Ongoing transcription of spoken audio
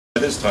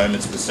This time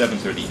it's the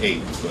 7th or the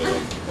 8th.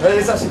 Well,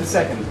 it's actually the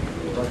 2nd.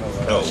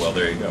 Oh, well,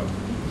 there you go.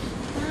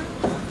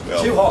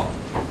 Well, too hot.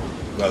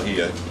 Well,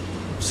 he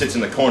sits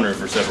in the corner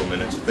for several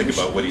minutes to think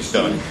about what he's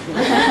done.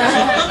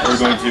 We're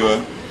going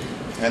to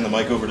hand the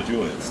mic over to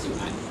Julian.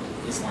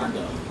 It's not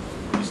done.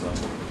 He's not.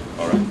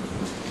 All right.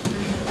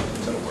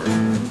 That'll work.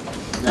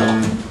 No.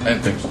 I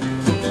didn't think so.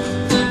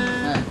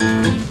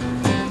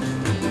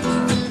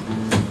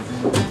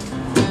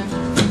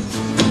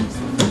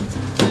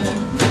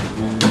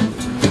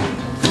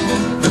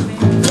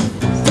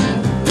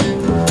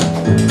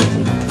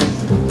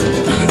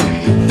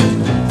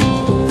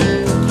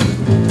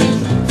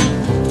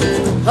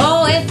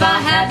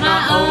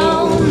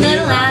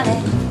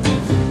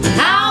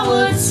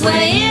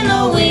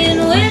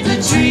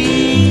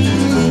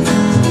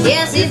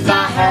 If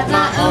I had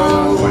my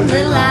own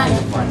little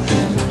island,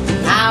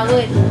 I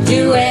would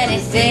do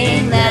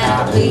anything that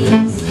I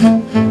please.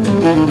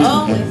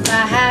 Oh, if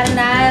I had an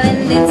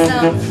island in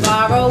some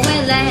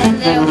faraway land,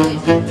 there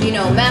would be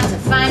no map to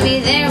find me,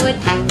 there would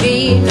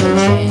be no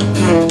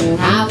chance.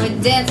 I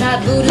would dance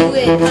out voodoo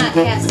with my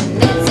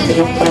castanets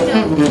in hand.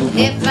 Oh,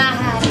 if I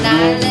had an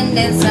island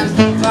in some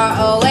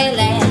faraway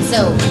land.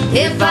 So,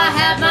 if I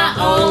had my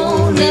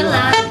own little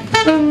island,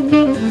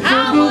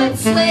 I would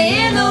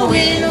sway in the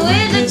wind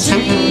with the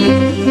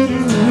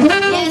trees.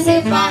 Yes,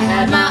 if I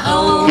had my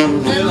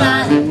own little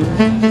island,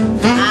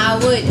 I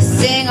would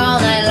sing all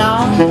night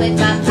long with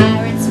my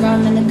pirates,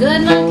 rum, and the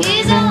good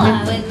monkeys. Oh,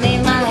 I would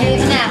name my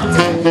haven out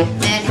to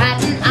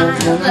Manhattan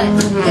Island,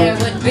 but there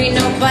would be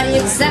nobody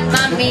except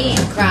my mean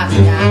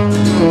crocodile.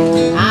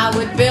 I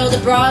would build a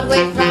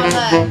Broadway from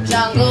a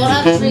jungle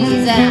of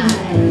trees, and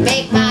I'd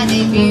make my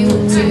debut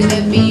to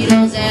the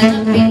Beatles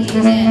and the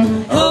Bees.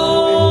 And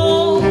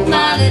oh,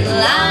 my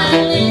little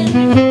island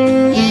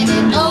in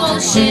an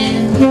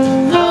ocean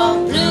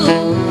of blue.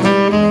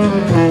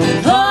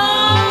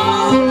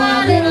 Oh, my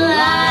little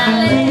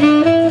island,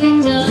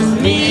 it's just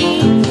me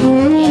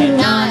and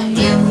not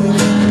you.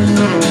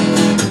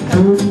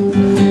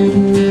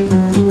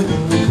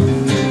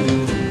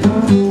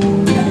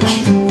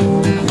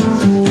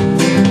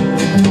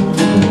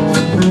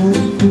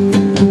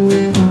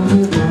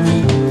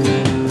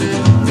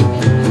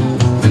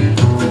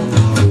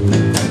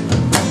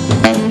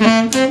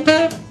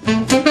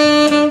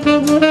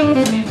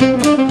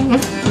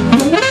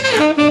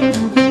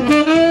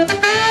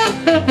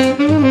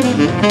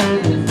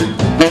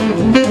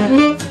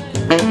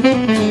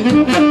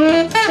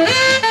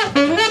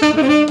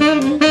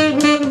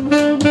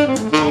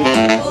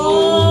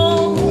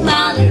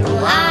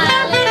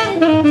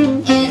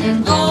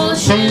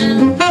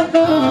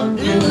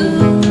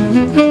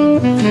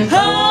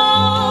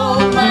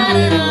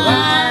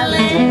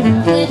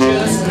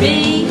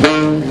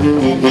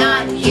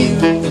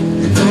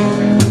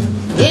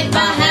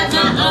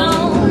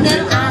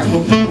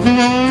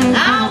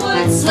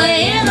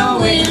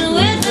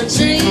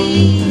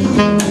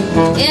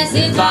 Yes,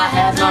 if I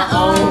had my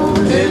own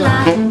little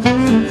island,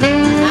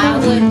 I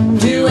would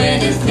do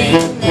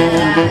anything that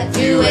I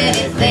do,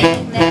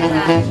 anything that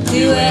I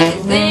do,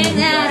 anything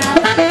that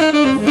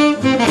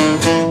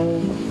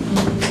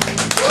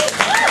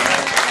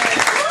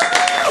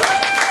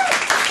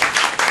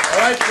All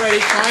right, Freddie,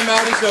 time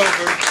out is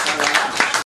over.